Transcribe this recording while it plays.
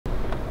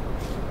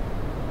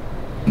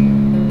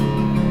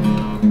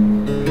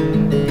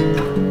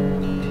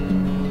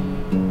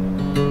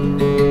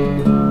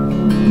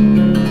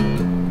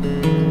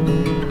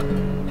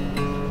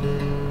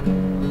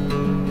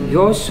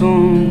Your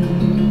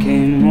song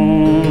came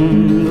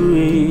on the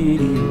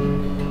radio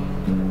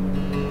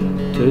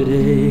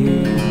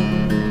today.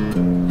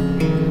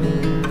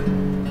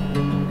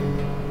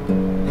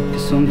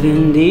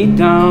 Something deep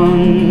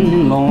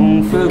down,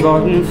 long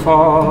forgotten,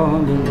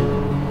 falling,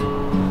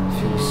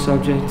 feels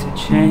subject to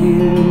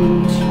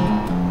change.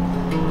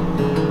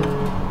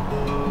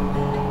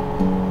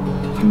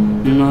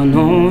 And I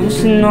know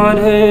it's not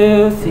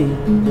healthy.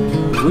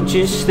 Would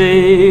you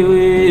stay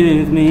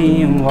with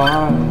me a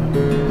while?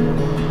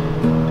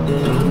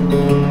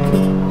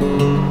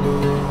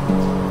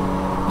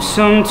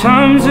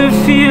 Sometimes I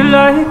feel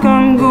like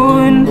I'm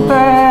going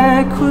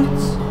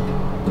backwards,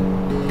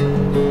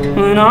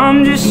 and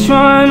I'm just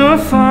trying to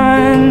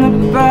find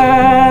the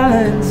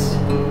balance.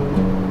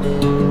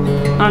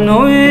 I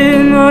know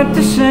we're not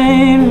the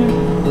same,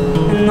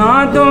 and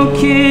I don't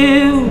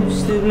care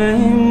who's to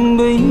blame,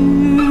 but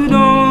you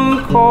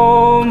don't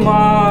call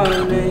my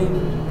name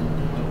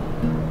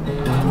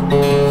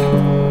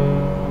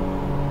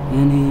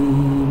anymore.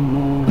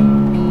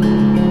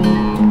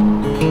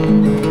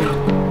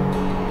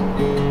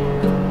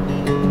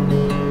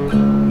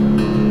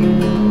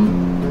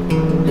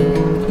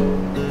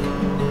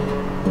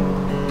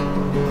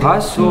 I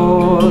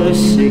saw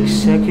 6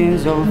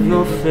 seconds of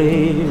your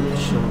favorite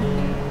show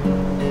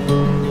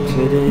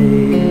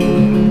today.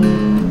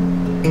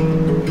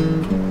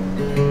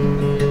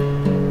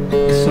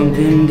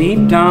 Something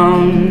deep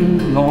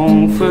down,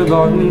 long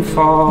forgotten,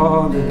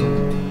 father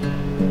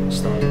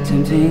started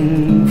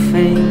tempting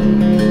fate.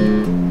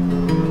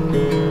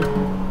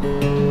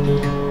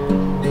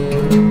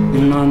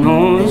 And I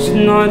know it's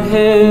not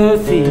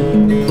healthy.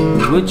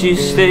 Would you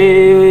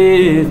stay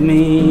with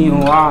me a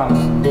while?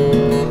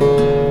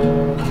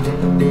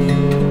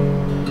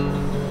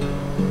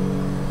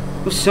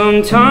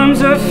 Sometimes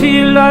I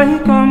feel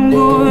like I'm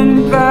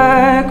going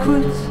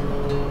backwards,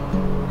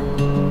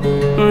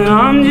 and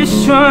I'm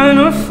just trying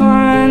to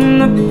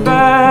find the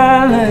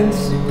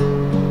balance.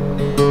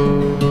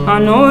 I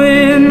know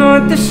we're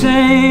not the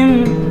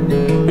same,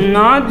 and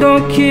I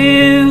don't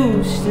care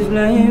who's to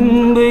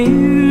blame, but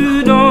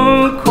you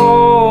don't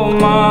call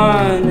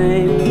my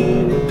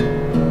name.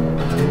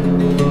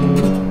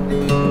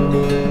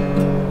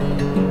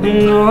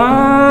 No,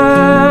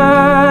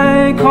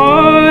 I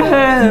can't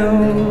help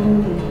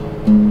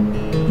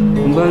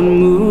but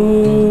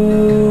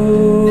move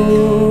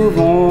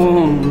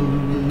on.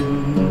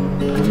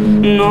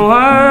 No,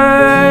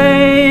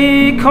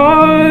 I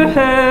can't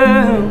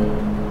help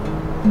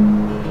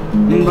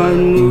but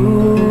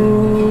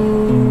move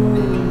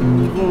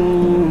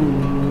on.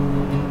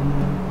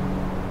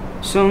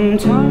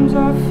 Sometimes I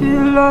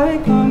feel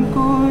like I'm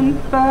going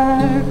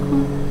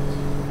backwards,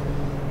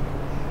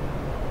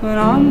 but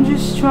I'm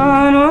just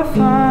trying to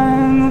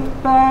find the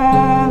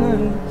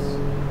balance.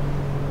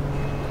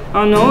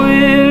 I know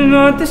we're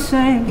not the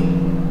same,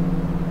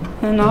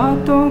 and I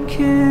don't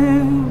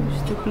care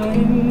who's to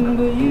blame,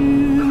 but